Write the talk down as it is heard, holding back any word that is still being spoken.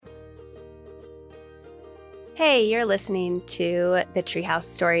Hey, you're listening to The Treehouse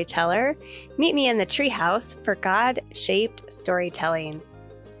Storyteller. Meet me in the treehouse for God-shaped storytelling.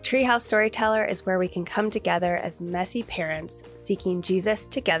 Treehouse Storyteller is where we can come together as messy parents seeking Jesus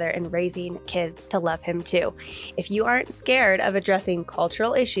together and raising kids to love him too. If you aren't scared of addressing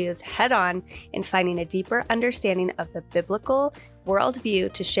cultural issues head on and finding a deeper understanding of the biblical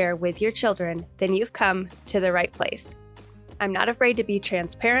worldview to share with your children, then you've come to the right place. I'm not afraid to be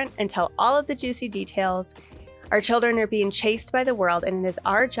transparent and tell all of the juicy details. Our children are being chased by the world, and it is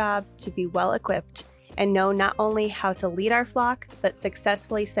our job to be well equipped and know not only how to lead our flock, but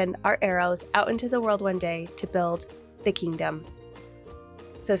successfully send our arrows out into the world one day to build the kingdom.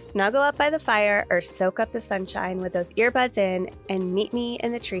 So snuggle up by the fire or soak up the sunshine with those earbuds in and meet me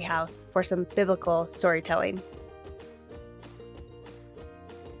in the treehouse for some biblical storytelling.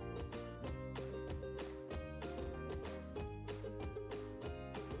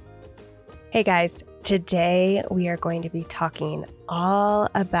 Hey guys, today we are going to be talking all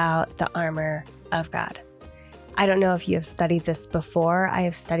about the armor of God. I don't know if you have studied this before. I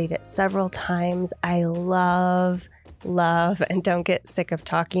have studied it several times. I love, and don't get sick of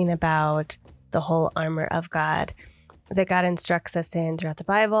talking about the whole armor of God that God instructs us in throughout the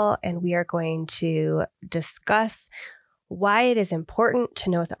Bible. And we are going to discuss why it is important to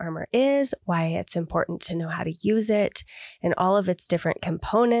know what the armor is, why it's important to know how to use it, and all of its different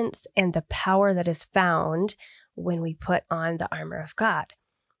components and the power that is found when we put on the armor of God.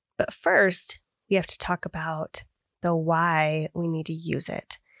 But first, we have to talk about the why we need to use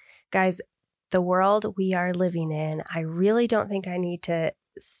it. Guys, the world we are living in, I really don't think I need to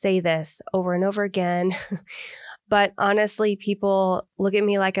say this over and over again, but honestly, people look at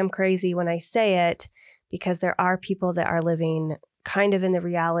me like I'm crazy when I say it, because there are people that are living kind of in the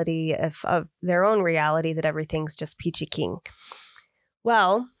reality of their own reality that everything's just peachy keen.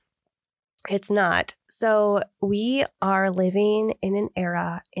 Well, it's not. So we are living in an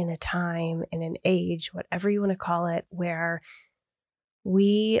era, in a time, in an age, whatever you want to call it, where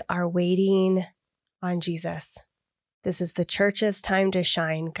we are waiting on Jesus. This is the church's time to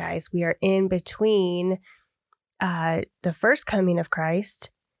shine, guys. We are in between the first coming of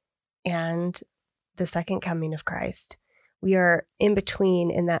Christ and the second coming of Christ. We are in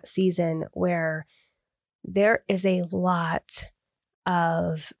between in that season where there is a lot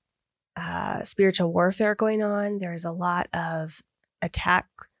of spiritual warfare going on. There's a lot of attack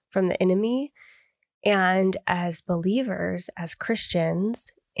from the enemy. And as believers, as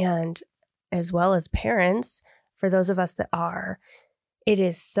Christians, and as well as parents, for those of us that are, it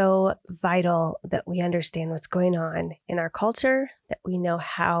is so vital that we understand what's going on in our culture, that we know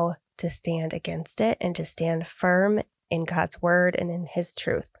how to stand against it and to stand firm in God's word and in his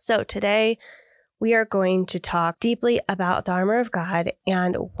truth. So today we are going to talk deeply about the armor of God.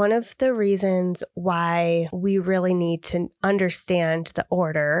 And one of the reasons why we really need to understand the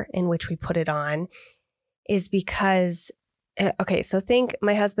order in which we put it on is because, so think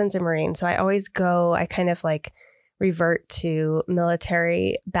my husband's a Marine. So I kind of like revert to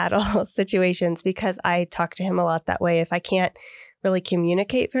military battle situations because I talk to him a lot that way. If I can't really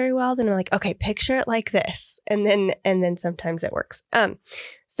communicate very well, then I'm like, okay, picture it like this. And then sometimes it works.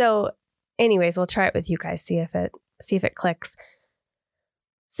 So anyways, we'll try it with you guys, see if it clicks.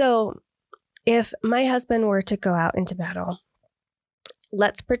 So if my husband were to go out into battle,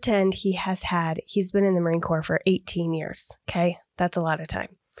 let's pretend he's been in the Marine Corps for 18 years. Okay. That's a lot of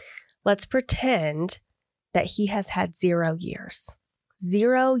time. Let's pretend that he has had 0 years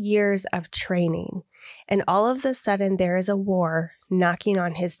of training. And all of a sudden there is a war knocking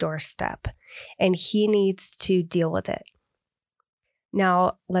on his doorstep and he needs to deal with it.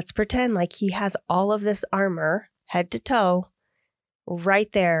 Now, let's pretend like he has all of this armor, head to toe,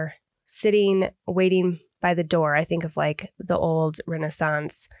 right there, sitting, waiting by the door. I think of like the old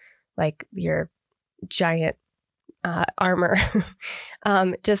Renaissance, like your giant armor.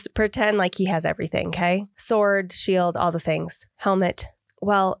 Just pretend like he has everything, okay? Sword, shield, all the things, helmet.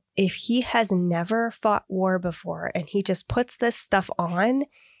 Well, if he has never fought war before and he just puts this stuff on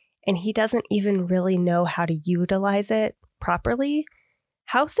and he doesn't even really know how to utilize it properly,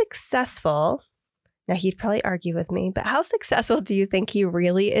 how successful, now he'd probably argue with me, but how successful do you think he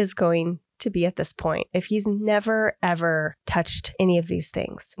really is going to be at this point if he's never, ever touched any of these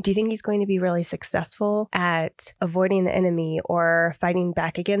things? Do you think he's going to be really successful at avoiding the enemy or fighting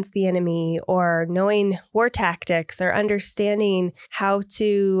back against the enemy or knowing war tactics or understanding how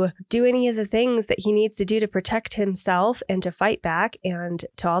to do any of the things that he needs to do to protect himself and to fight back and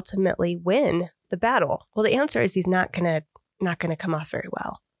to ultimately win the battle? Well, the answer is he's not going to come off very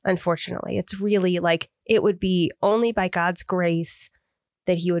well. Unfortunately, it's really like it would be only by God's grace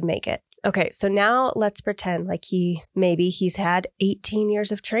that he would make it. Okay, so now let's pretend like he's had 18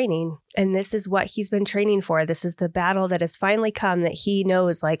 years of training, and this is what he's been training for. This is the battle that has finally come, that he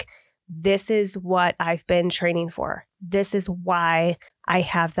knows, like, this is what I've been training for. This is why I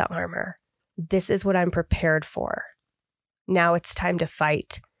have the armor. This is what I'm prepared for. Now it's time to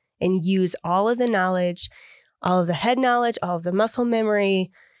fight and use all of the knowledge, all of the head knowledge, all of the muscle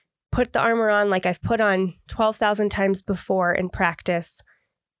memory, put the armor on like I've put on 12,000 times before in practice.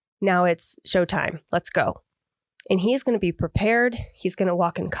 Now it's showtime. Let's go. And he's going to be prepared. He's going to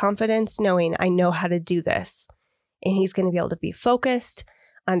walk in confidence, knowing I know how to do this. And he's going to be able to be focused,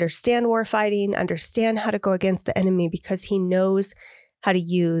 understand war fighting, understand how to go against the enemy, because he knows how to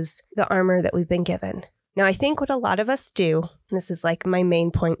use the armor that we've been given. Now, I think what a lot of us do, and this is like my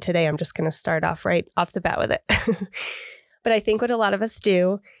main point today, I'm just going to start off right off the bat with it. But I think what a lot of us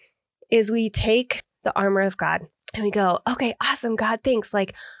do is we take the armor of God and we go, okay, awesome, God, thanks.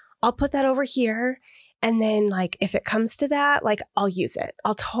 Like, I'll put that over here. And then, like, if it comes to that, like, I'll use it.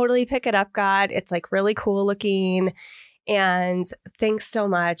 I'll totally pick it up, God. It's like really cool looking. And thanks so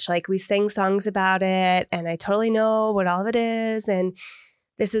much. Like, we sang songs about it and I totally know what all of it is. And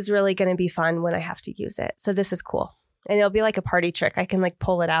this is really going to be fun when I have to use it. So this is cool. And it'll be like a party trick. I can like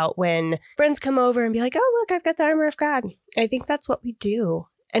pull it out when friends come over and be like, oh, look, I've got the armor of God. I think that's what we do.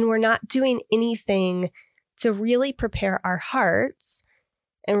 And we're not doing anything to really prepare our hearts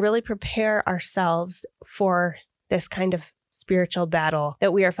and really prepare ourselves for this kind of spiritual battle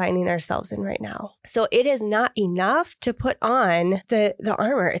that we are finding ourselves in right now. So it is not enough to put on the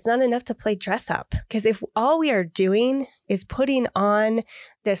armor. It's not enough to play dress up. Because if all we are doing is putting on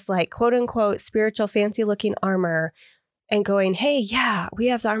this like quote unquote spiritual fancy looking armor and going, hey, yeah, we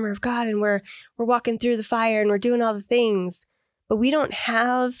have the armor of God and we're walking through the fire and we're doing all the things, but we don't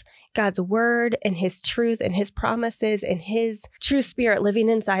have God's word and his truth and his promises and his true spirit living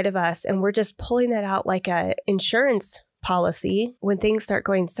inside of us, and we're just pulling that out like a insurance policy when things start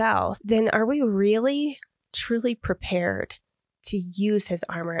going south, then are we really truly prepared to use his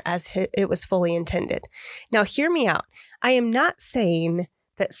armor as it was fully intended? Now, hear me out. I am not saying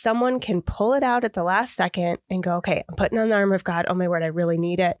that someone can pull it out at the last second and go, okay, I'm putting on the armor of God. Oh my word, I really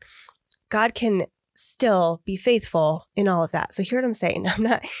need it. God can still be faithful in all of that. So hear what I'm saying.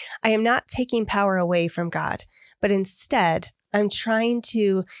 I am not taking power away from God, but instead I'm trying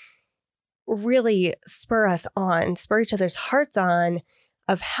to really spur each other's hearts on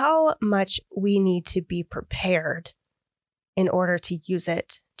of how much we need to be prepared in order to use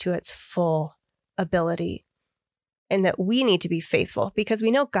it to its full ability. And that we need to be faithful because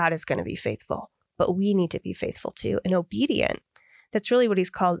we know God is going to be faithful, but we need to be faithful too and obedient. That's really what he's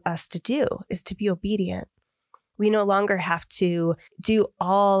called us to do, is to be obedient. We no longer have to do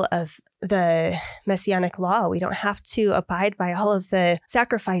all of the messianic law. We don't have to abide by all of the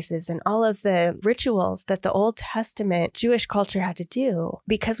sacrifices and all of the rituals that the Old Testament Jewish culture had to do,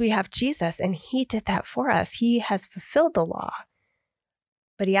 because we have Jesus and he did that for us. He has fulfilled the law,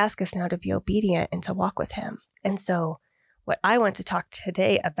 but he asks us now to be obedient and to walk with him. And so what I want to talk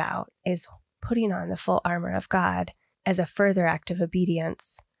today about is putting on the full armor of God as a further act of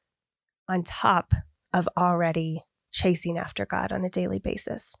obedience on top of already chasing after God on a daily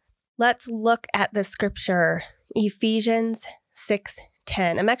basis. Let's look at the scripture, Ephesians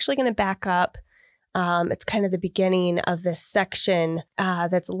 6:10. I'm actually going to back up. It's kind of the beginning of this section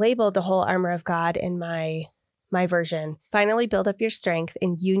that's labeled the whole armor of God in my version. Finally, build up your strength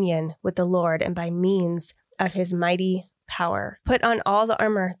in union with the Lord and by means of his mighty power. Put on all the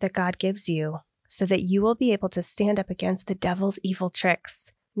armor that God gives you so that you will be able to stand up against the devil's evil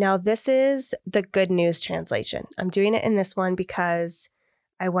tricks. Now, this is the Good News translation. I'm doing it in this one because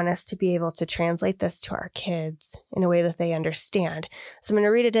I want us to be able to translate this to our kids in a way that they understand. So I'm going to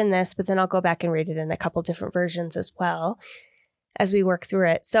read it in this, but then I'll go back and read it in a couple different versions as well as we work through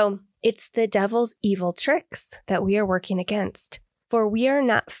it. So it's the devil's evil tricks that we are working against. For we are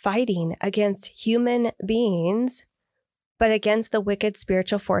not fighting against human beings, but against the wicked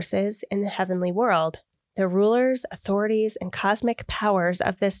spiritual forces in the heavenly world, the rulers, authorities, and cosmic powers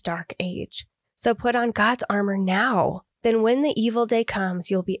of this dark age. So put on God's armor now. Then when the evil day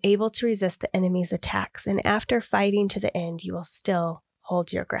comes, you'll be able to resist the enemy's attacks, and after fighting to the end, you will still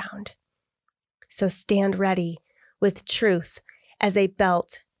hold your ground. So stand ready with truth as a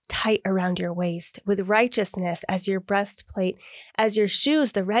belt tight around your waist, with righteousness as your breastplate, as your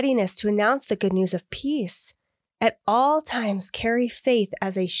shoes, the readiness to announce the good news of peace. At all times, carry faith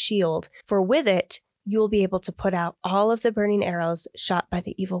as a shield, for with it, you will be able to put out all of the burning arrows shot by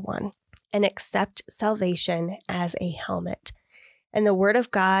the evil one, and accept salvation as a helmet, and the word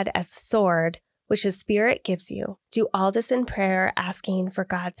of God as the sword, which his Spirit gives you. Do all this in prayer, asking for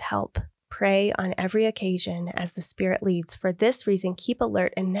God's help. Pray on every occasion as the Spirit leads. For this reason, keep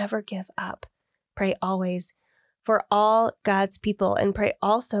alert and never give up. Pray always for all God's people, and pray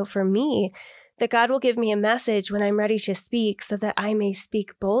also for me that God will give me a message when I'm ready to speak so that I may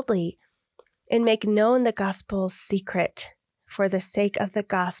speak boldly and make known the gospel's secret. For the sake of the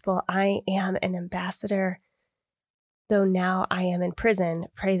gospel, I am an ambassador. Though now I am in prison,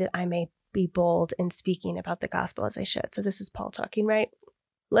 pray that I may be bold in speaking about the gospel as I should. So this is Paul talking, right?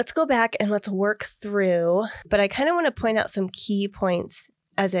 Let's go back and let's work through, but I kind of want to point out some key points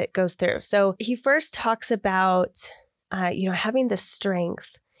as it goes through. So he first talks about, having the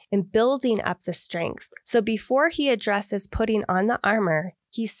strength and building up the strength. So before he addresses putting on the armor,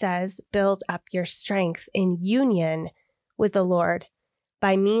 he says, build up your strength in union with the Lord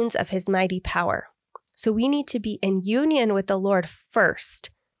by means of his mighty power. So we need to be in union with the Lord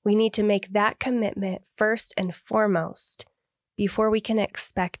first. We need to make that commitment first and foremost before we can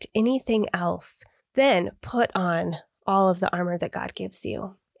expect anything else. Then put on all of the armor that God gives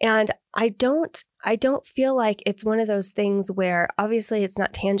you. And I don't feel like it's one of those things where obviously it's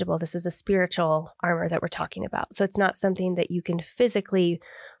not tangible. This is a spiritual armor that we're talking about. So it's not something that you can physically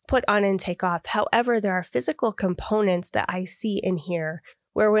put on and take off. However, there are physical components that I see in here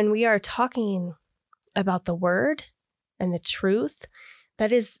where when we are talking about the word and the truth,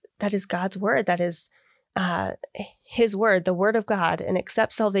 that is God's word. That is his word, the word of God, and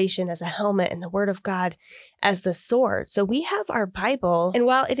accept salvation as a helmet and the word of God as the sword. So we have our Bible, and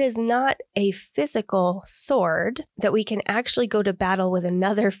while it is not a physical sword that we can actually go to battle with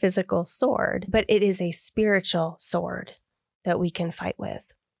another physical sword, but it is a spiritual sword that we can fight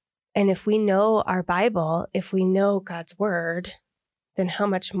with. And if we know our Bible, if we know God's word, then how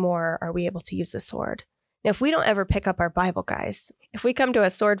much more are we able to use the sword? Now, if we don't ever pick up our Bible, guys, if we come to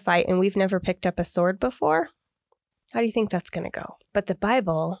a sword fight and we've never picked up a sword before, how do you think that's going to go? But the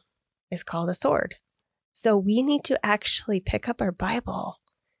Bible is called a sword. So we need to actually pick up our Bible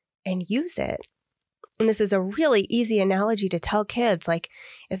and use it. And this is a really easy analogy to tell kids, like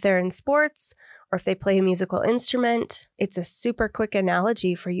if they're in sports or if they play a musical instrument, it's a super quick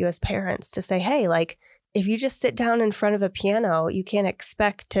analogy for you as parents to say, hey, like if you just sit down in front of a piano, you can't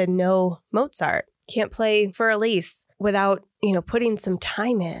expect to know Mozart. Can't play for Elise without, putting some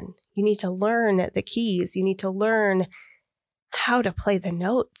time in. You need to learn the keys. You need to learn how to play the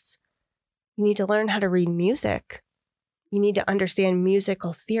notes. You need to learn how to read music. You need to understand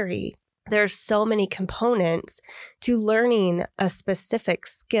musical theory. There's so many components to learning a specific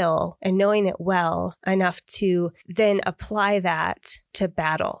skill and knowing it well enough to then apply that to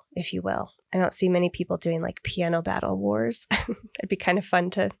battle, if you will. I don't see many people doing like piano battle wars. It'd be kind of fun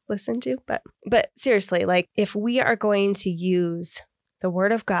to listen to. But seriously, like if we are going to use the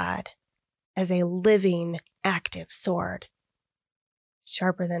word of God as a living, active sword,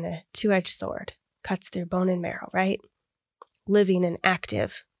 sharper than a two-edged sword, cuts through bone and marrow, right? Living and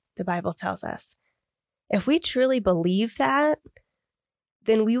active, the Bible tells us. If we truly believe that,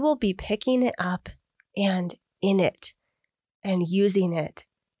 then we will be picking it up and in it and using it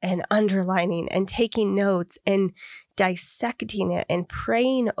and underlining and taking notes and dissecting it and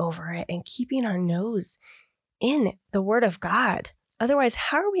praying over it and keeping our nose in the Word of God. Otherwise,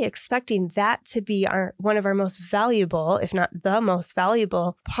 how are we expecting that to be one of our most valuable, if not the most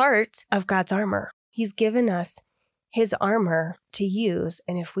valuable part of God's armor? He's given us his armor to use,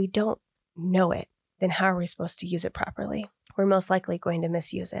 and if we don't know it, then how are we supposed to use it properly? We're most likely going to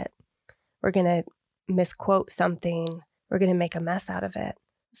misuse it. We're going to misquote something. We're going to make a mess out of it.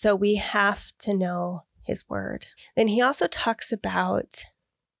 So we have to know his word. Then he also talks about,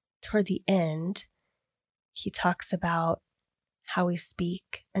 toward the end, he talks about how we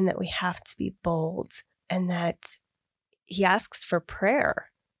speak and that we have to be bold and that he asks for prayer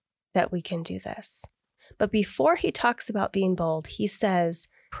that we can do this. But before he talks about being bold, he says,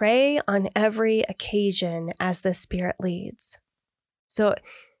 pray on every occasion as the Spirit leads. So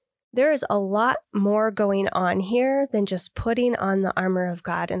there is a lot more going on here than just putting on the armor of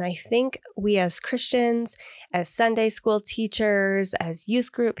God. And I think we as Christians, as Sunday school teachers, as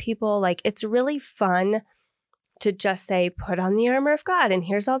youth group people, like it's really fun to just say, put on the armor of God and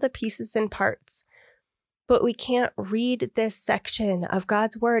here's all the pieces and parts. But we can't read this section of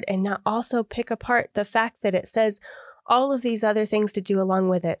God's word and not also pick apart the fact that it says all of these other things to do along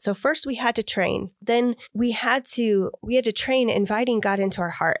with it. So first we had to train. Then we had to train inviting God into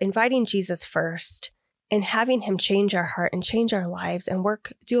our heart, inviting Jesus first and having him change our heart and change our lives and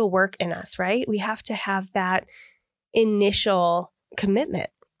do a work in us, right? We have to have that initial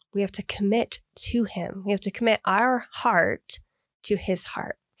commitment. We have to commit to him. We have to commit our heart to his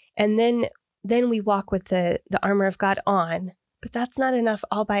heart. And then we walk with the armor of God on But that's not enough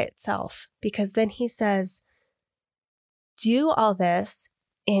all by itself, because then he says, do all this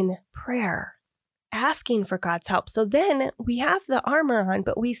in prayer, asking for God's help. So then we have the armor on,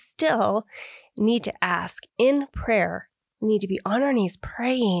 but we still need to ask in prayer. We need to be on our knees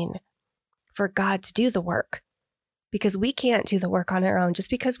praying for God to do the work, because we can't do the work on our own. Just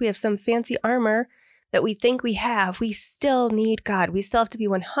because we have some fancy armor that we think we have, we still need God. We still have to be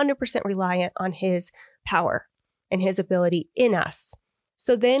 100% reliant on his power and his ability in us.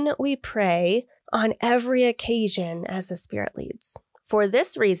 So then we pray on every occasion as the Spirit leads. For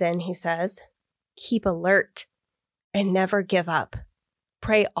this reason, he says, keep alert and never give up.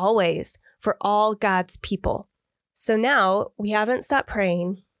 Pray always for all God's people. So now we haven't stopped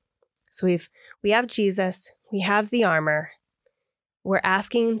praying. So we have Jesus, we have the armor. We're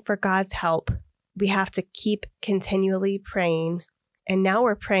asking for God's help. We have to keep continually praying. And now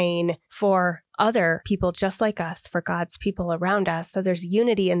we're praying for other people just like us, for God's people around us. So there's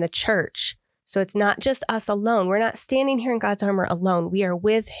unity in the church. So it's not just us alone. We're not standing here in God's armor alone. We are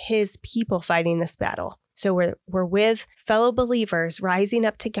with his people fighting this battle. So we're with fellow believers rising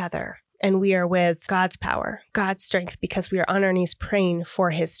up together, and we are with God's power, God's strength, because we are on our knees praying for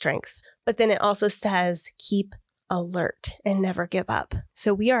his strength. But then it also says, keep alert and never give up.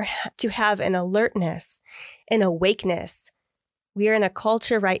 So we are to have an alertness, an awakeness. We are in a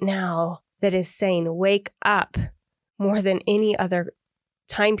culture right now that is saying, wake up, more than any other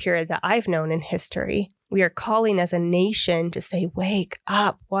time period that I've known in history. We are calling as a nation to say, wake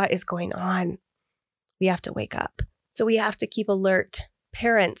up. What is going on? We have to wake up. So we have to keep alert.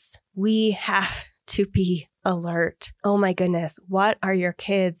 Parents, we have to be alert. Oh my goodness. What are your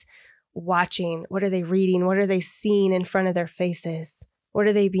kids watching? What are they reading? What are they seeing in front of their faces? What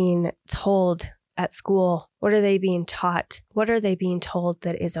are they being told at school? What are they being taught? What are they being told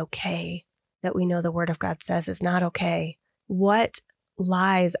that is okay, that we know the Word of God says is not okay? What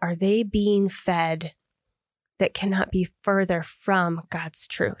lies are they being fed that cannot be further from God's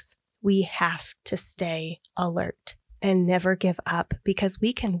truth? We have to stay alert and never give up, because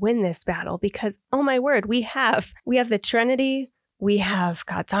we can win this battle, because, oh my word, we have the Trinity. We have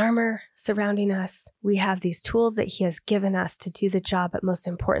God's armor surrounding us. We have these tools that he has given us to do the job. But most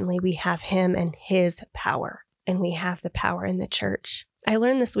importantly, we have him and his power, and we have the power in the church. I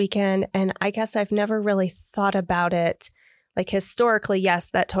learned this weekend, and I guess I've never really thought about it. Like historically, yes,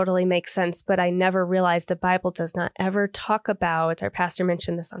 that totally makes sense, but I never realized the Bible does not ever talk about, our pastor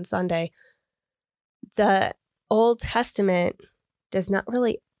mentioned this on Sunday, the Old Testament does not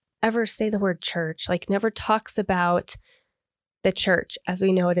really ever say the word church, like never talks about the church as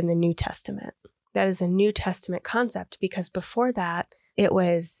we know it in the New Testament. That is a New Testament concept, because before that, it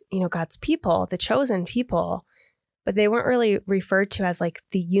was, God's people, the chosen people, but they weren't really referred to as like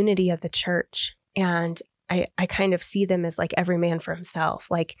the unity of the church. And I kind of see them as like every man for himself.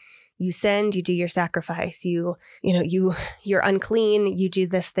 Like you sinned, you do your sacrifice, you're unclean, you do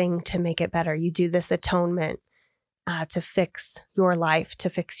this thing to make it better. You do this atonement to fix your life, to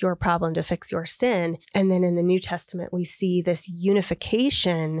fix your problem, to fix your sin. And then in the New Testament, we see this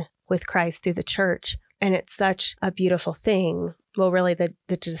unification with Christ through the church. And it's such a beautiful thing. Well, really the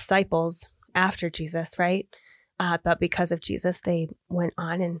disciples after Jesus, right? But because of Jesus, they went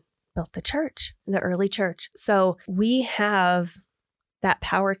on and built the church, the early church. So we have that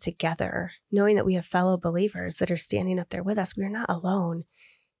power together, knowing that we have fellow believers that are standing up there with us. We are not alone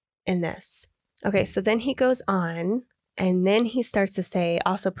in this. Okay, so then he goes on, and then he starts to say,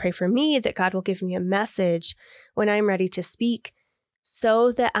 also pray for me that God will give me a message when I'm ready to speak,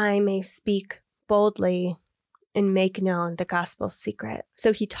 so that I may speak boldly and make known the gospel's secret.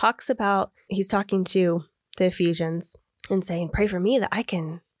 So he's talking to the Ephesians and saying, pray for me that I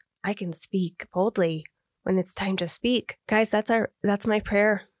can speak boldly when it's time to speak. Guys, that's my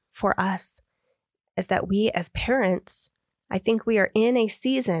prayer for us, is that we as parents, I think we are in a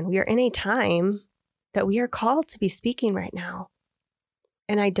season, we are in a time that we are called to be speaking right now.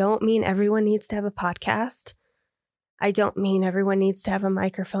 And I don't mean everyone needs to have a podcast. I don't mean everyone needs to have a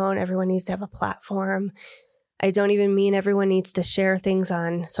microphone. Everyone needs to have a platform. I don't even mean everyone needs to share things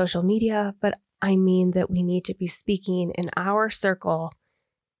on social media, but I mean that we need to be speaking in our circle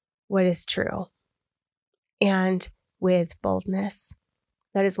what is true, and with boldness.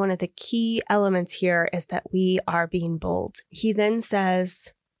 That is one of the key elements here, is that we are being bold. He then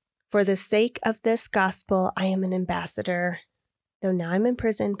says, for the sake of this gospel, I am an ambassador. Though now I'm in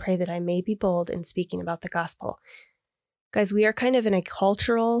prison, pray that I may be bold in speaking about the gospel. Guys, we are kind of in a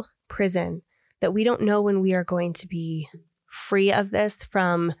cultural prison that we don't know when we are going to be free of this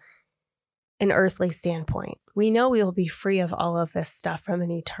from an earthly standpoint. We know we will be free of all of this stuff from an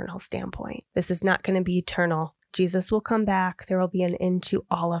eternal standpoint. This is not going to be eternal. Jesus will come back. There will be an end to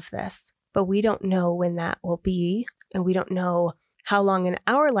all of this. But we don't know when that will be, and we don't know how long in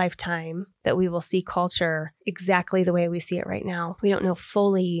our lifetime that we will see culture exactly the way we see it right now. We don't know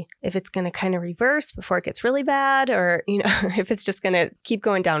fully if it's going to kind of reverse before it gets really bad, or, if it's just going to keep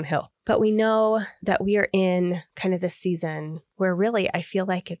going downhill. But we know that we are in kind of this season where really I feel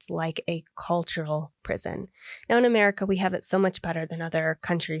like it's like a cultural prison. Now in America, we have it so much better than other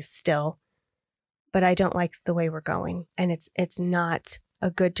countries still, but I don't like the way we're going. And it's not a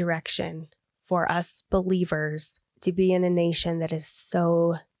good direction for us believers to be in a nation that is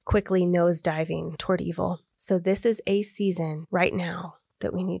so quickly nosediving toward evil. So this is a season right now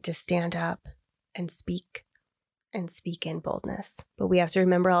that we need to stand up and speak in boldness. But we have to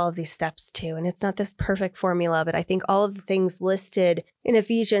remember all of these steps too. And it's not this perfect formula, but I think all of the things listed in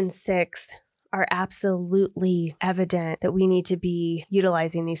Ephesians 6 are absolutely evident that we need to be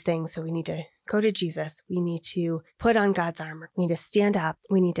utilizing these things. So we need to go to Jesus. We need to put on God's armor. We need to stand up.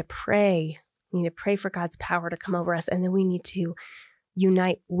 We need to pray. We need to pray for God's power to come over us. And then we need to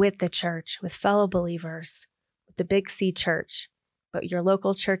unite with the church, with fellow believers, with the Big C church, but your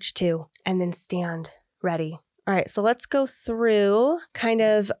local church too, and then stand ready. All right, so let's go through kind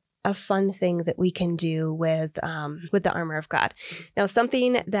of a fun thing that we can do with the armor of God. Now,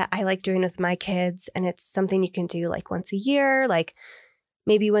 something that I like doing with my kids, and it's something you can do like once a year, like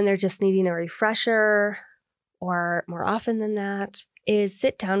maybe when they're just needing a refresher, or more often than that, is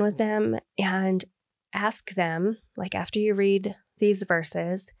sit down with them and ask them, like after you read these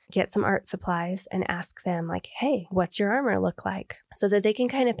verses, get some art supplies and ask them like, hey, what's your armor look like? So that they can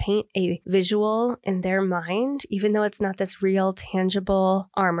kind of paint a visual in their mind, even though it's not this real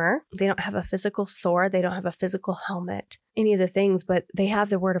tangible armor. They don't have a physical sword. They don't have a physical helmet, any of the things, but they have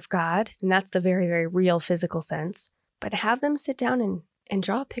the word of God. And that's the very, very real physical sense. But have them sit down and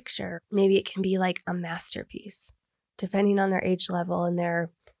draw a picture. Maybe it can be like a masterpiece, depending on their age level and their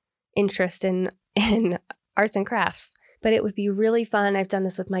interest in arts and crafts. But it would be really fun. I've done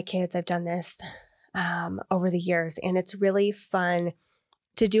this with my kids. I've done this over the years, and it's really fun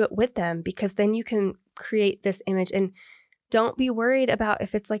to do it with them because then you can create this image. And don't be worried about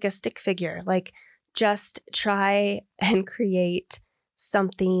if it's like a stick figure. Like, just try and create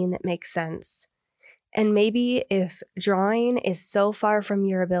something that makes sense. And maybe if drawing is so far from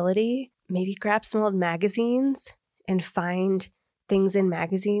your ability, maybe grab some old magazines and find things in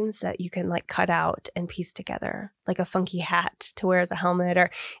magazines that you can like cut out and piece together, like a funky hat to wear as a helmet,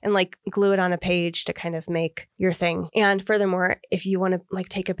 and like glue it on a page to kind of make your thing. And furthermore, if you want to like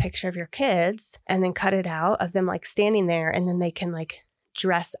take a picture of your kids and then cut it out of them like standing there, and then they can like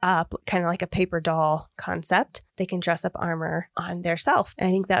dress up, kind of like a paper doll concept. They can dress up armor on their self. And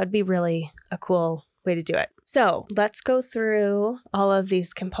I think that would be really a cool way to do it. So let's go through all of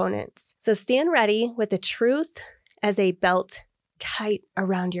these components. So stand ready with the truth as a belt tight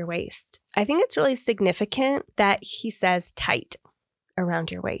around your waist. I think it's really significant that he says tight around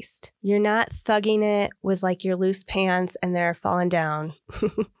your waist. You're not thugging it with like your loose pants and they're falling down.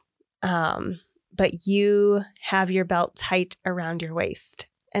 But you have your belt tight around your waist.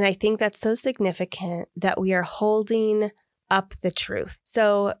 And I think that's so significant that we are holding up the truth.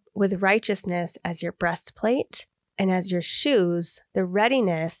 So with righteousness as your breastplate and as your shoes, the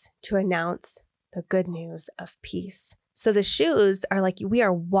readiness to announce the good news of peace. So the shoes are like we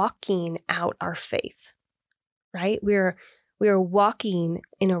are walking out our faith, right? We are walking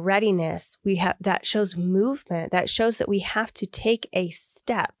in a readiness. We have that shows movement. That shows that we have to take a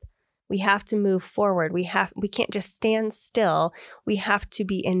step. We have to move forward. We can't just stand still. We have to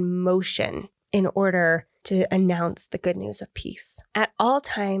be in motion in order to announce the good news of peace. At all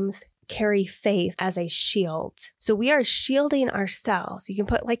times, carry faith as a shield. So we are shielding ourselves. You can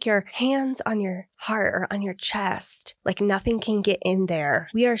put like your hands on your heart or on your chest, like nothing can get in there.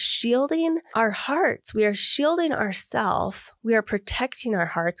 We are shielding our hearts. We are shielding ourselves. We are protecting our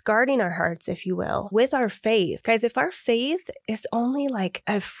hearts, guarding our hearts, if you will, with our faith. Guys, if our faith is only like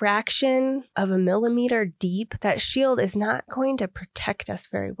a fraction of a millimeter deep, that shield is not going to protect us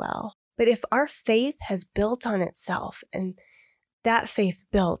very well. But if our faith has built on itself and that faith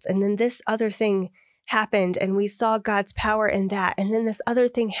built, and then this other thing happened and we saw God's power in that, and then this other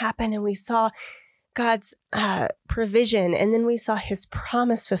thing happened and we saw God's provision, and then we saw his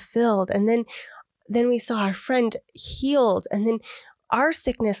promise fulfilled, and then we saw our friend healed, and then our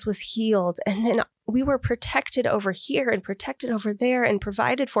sickness was healed, and then we were protected over here and protected over there and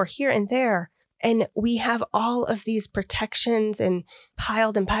provided for here and there. And we have all of these protections and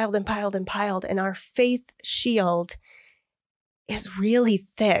piled and piled and piled and piled, and our faith shield is really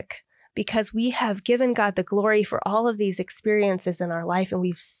thick. because we have given God the glory for all of these experiences in our life, and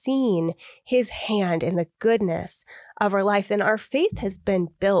we've seen his hand in the goodness of our life, then our faith has been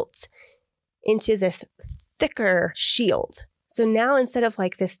built into this thicker shield. So now instead of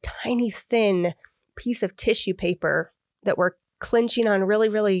like this tiny thin piece of tissue paper that we're clenching on really,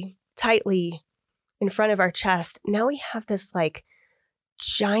 really tightly in front of our chest, now we have this like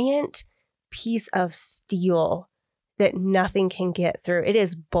giant piece of steel that nothing can get through. It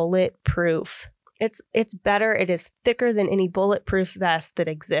is bulletproof. It's better. It is thicker than any bulletproof vest that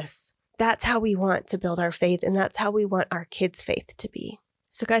exists. That's how we want to build our faith, and that's how we want our kids' faith to be.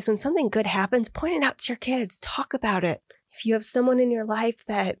 So guys, when something good happens, point it out to your kids. Talk about it. If you have someone in your life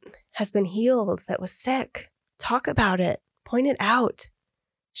that has been healed, that was sick, talk about it. Point it out.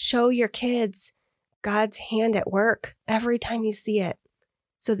 Show your kids God's hand at work every time you see it,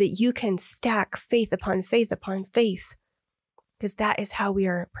 so that you can stack faith upon faith upon faith, because that is how we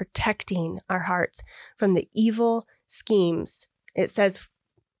are protecting our hearts from the evil schemes. It says,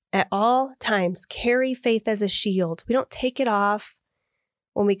 at all times, carry faith as a shield. We don't take it off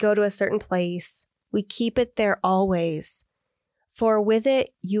when we go to a certain place. We keep it there always. For with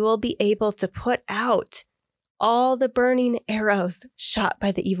it, you will be able to put out all the burning arrows shot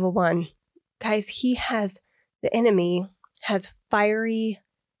by the evil one. Guys, the enemy has fiery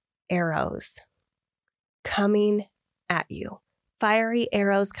arrows coming at you. Fiery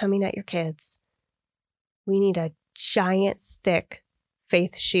arrows coming at your kids. We need a giant, thick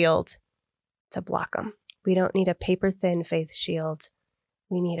faith shield to block them. We don't need a paper-thin faith shield.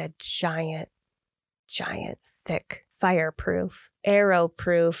 We need a giant, thick, fireproof,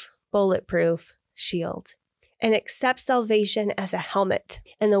 arrow-proof, bulletproof shield. And accept salvation as a helmet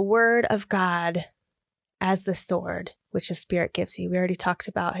and the word of God as the sword, which the Spirit gives you. We already talked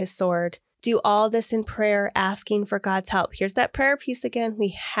about his sword. Do all this in prayer, asking for God's help. Here's that prayer piece again. We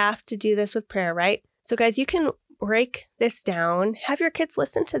have to do this with prayer, right? So guys, you can break this down. Have your kids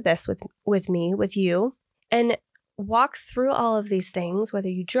listen to this with me, with you, and walk through all of these things, whether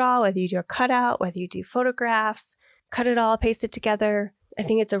you draw, whether you do a cutout, whether you do photographs, cut it all, paste it together. I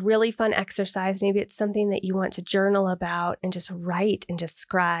think it's a really fun exercise. Maybe it's something that you want to journal about and just write and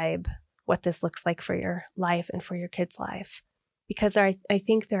describe what this looks like for your life and for your kids' life. Because I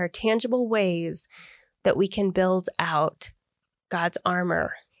think there are tangible ways that we can build out God's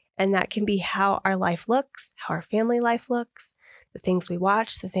armor. And that can be how our life looks, how our family life looks, the things we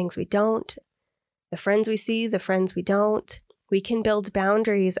watch, the things we don't, the friends we see, the friends we don't. We can build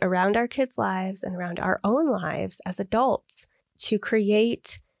boundaries around our kids' lives and around our own lives as adults to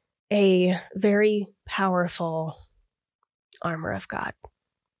create a very powerful armor of God.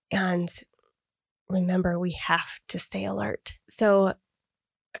 And remember, we have to stay alert. So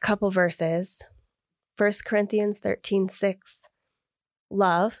a couple verses, 1 Corinthians 13:6,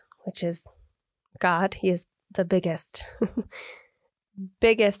 love, which is God. He is the biggest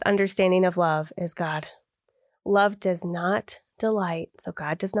understanding of love is God. Love does not delight, so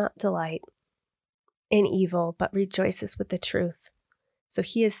God does not delight in evil, but rejoices with the truth. So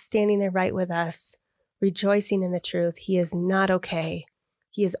he is standing there right with us, rejoicing in the truth. He is not okay.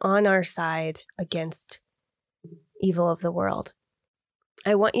 He is on our side against evil of the world.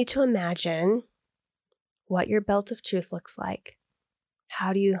 I want you to imagine what your belt of truth looks like.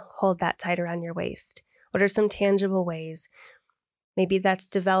 How do you hold that tight around your waist? What are some tangible ways? Maybe that's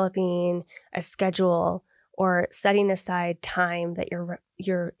developing a schedule or setting aside time that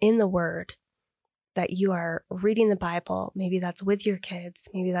you're in the Word, that you are reading the Bible. Maybe that's with your kids.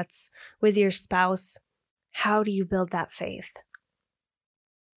 Maybe that's with your spouse. How do you build that faith?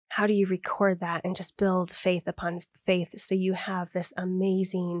 How do you record that and just build faith upon faith so you have this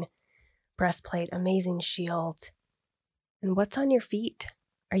amazing breastplate, amazing shield? And what's on your feet?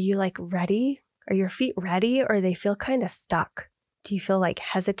 Are you like ready? Are your feet ready, or they feel kind of stuck? Do you feel like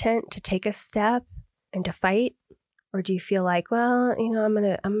hesitant to take a step and to fight? Or do you feel like, well,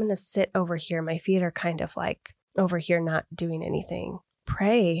 I'm gonna sit over here. My feet are kind of like over here not doing anything.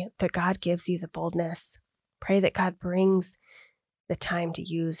 Pray that God gives you the boldness. Pray that God brings the time to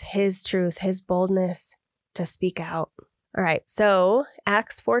use his truth, his boldness to speak out. All right, so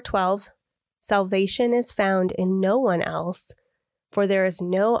Acts 4:12, salvation is found in no one else, for there is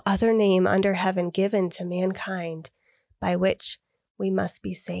no other name under heaven given to mankind by which we must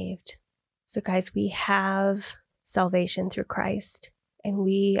be saved. So guys, we have salvation through Christ, and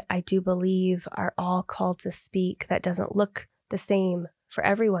we, I do believe, are all called to speak. That doesn't look the same for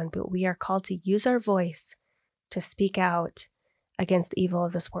everyone, but we are called to use our voice to speak out against the evil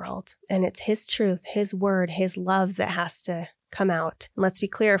of this world. And it's his truth, his word, his love that has to come out. And let's be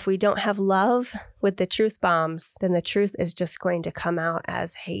clear, if we don't have love with the truth bombs, then the truth is just going to come out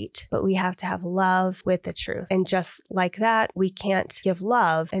as hate. But we have to have love with the truth. And just like that, we can't give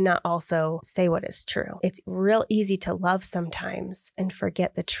love and not also say what is true. It's real easy to love sometimes and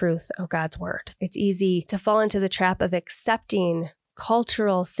forget the truth of God's word. It's easy to fall into the trap of accepting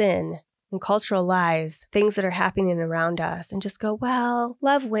cultural sin and cultural lies, things that are happening around us, and just go, well,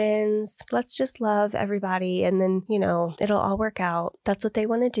 love wins. Let's just love everybody. And then, it'll all work out. That's what they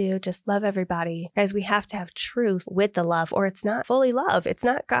want to do. Just love everybody. Guys, we have to have truth with the love, or it's not fully love. It's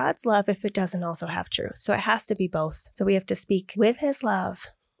not God's love if it doesn't also have truth. So it has to be both. So we have to speak with his love,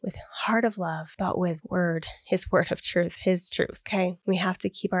 with heart of love, but with word, his word of truth, his truth. Okay. We have to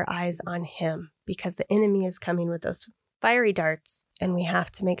keep our eyes on him because the enemy is coming with those fiery darts, and we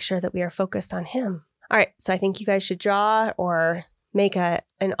have to make sure that we are focused on him. All right, so I think you guys should draw or make an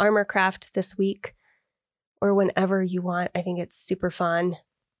armor craft this week or whenever you want. I think it's super fun.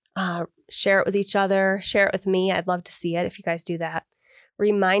 Share it with each other. Share it with me. I'd love to see it if you guys do that.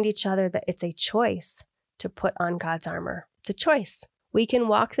 Remind each other that it's a choice to put on God's armor. It's a choice. We can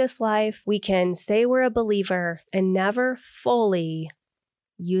walk this life. We can say we're a believer and never fully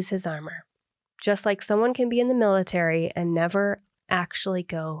use his armor. Just like someone can be in the military and never actually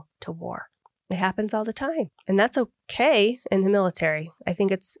go to war. It happens all the time. And that's okay in the military. I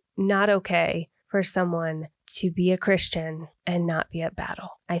think it's not okay for someone to be a Christian and not be at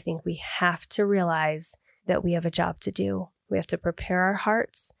battle. I think we have to realize that we have a job to do. We have to prepare our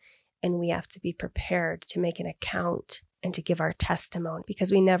hearts, and we have to be prepared to make an account and to give our testimony,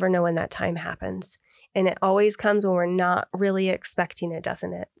 because we never know when that time happens. And it always comes when we're not really expecting it,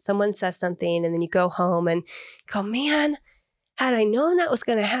 doesn't it? Someone says something and then you go home and go, man, had I known that was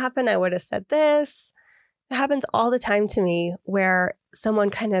going to happen, I would have said this. It happens all the time to me where someone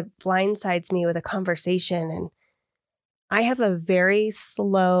kind of blindsides me with a conversation, and I have a very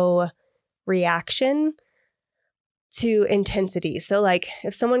slow reaction to intensity. So like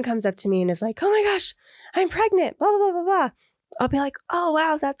if someone comes up to me and is like, oh my gosh, I'm pregnant, blah, blah, blah, blah, blah. I'll be like, oh,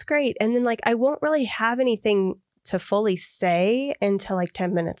 wow, that's great. And then I won't really have anything to fully say until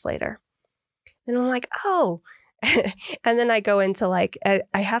 10 minutes later. And I'm like, oh, and then I go into I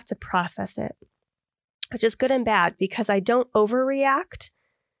have to process it, which is good and bad because I don't overreact.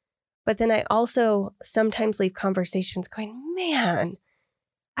 But then I also sometimes leave conversations going, man,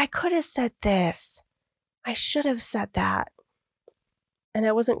 I could have said this. I should have said that. And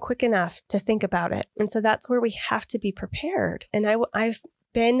I wasn't quick enough to think about it. And so that's where we have to be prepared. And I've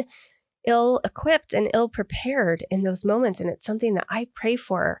been ill-equipped and ill-prepared in those moments. And it's something that I pray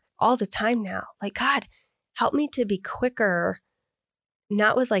for all the time now. God, help me to be quicker,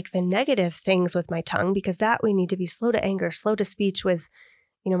 not with the negative things with my tongue, because that we need to be slow to anger, slow to speech with,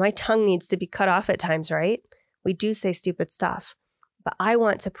 my tongue needs to be cut off at times, right? We do say stupid stuff. But I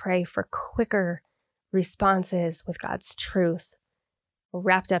want to pray for quicker responses with God's truth,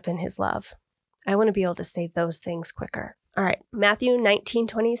 wrapped up in his love. I want to be able to say those things quicker. All right, Matthew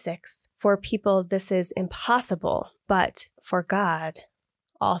 19:26. For people, this is impossible, but for God,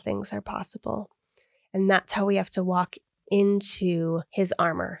 all things are possible. And that's how we have to walk into his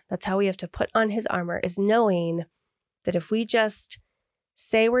armor. That's how we have to put on his armor, is knowing that if we just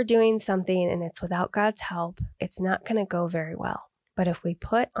say we're doing something and it's without God's help, it's not going to go very well. But if we're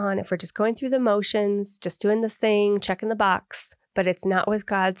just going through the motions, just doing the thing, checking the box, but it's not with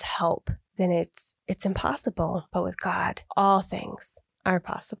God's help, then it's impossible. But with God, all things are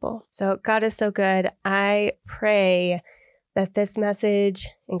possible. So God is so good. I pray that this message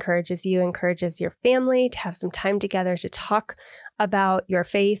encourages you, encourages your family to have some time together to talk about your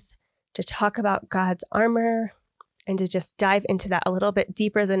faith, to talk about God's armor, and to just dive into that a little bit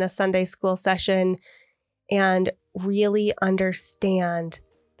deeper than a Sunday school session and really understand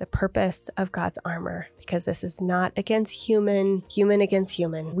the purpose of God's armor, because this is not against human against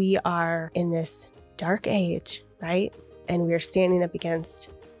human. We are in this dark age, right? And we are standing up against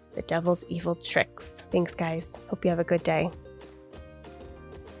the devil's evil tricks. Thanks, guys. Hope you have a good day.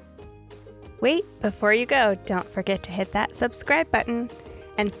 Wait, before you go, don't forget to hit that subscribe button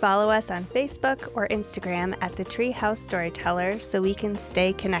and follow us on Facebook or Instagram at The Treehouse Storyteller so we can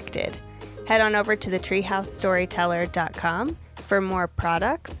stay connected. Head on over to thetreehousestoryteller.com for more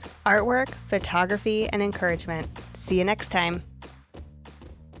products, artwork, photography, and encouragement. See you next time.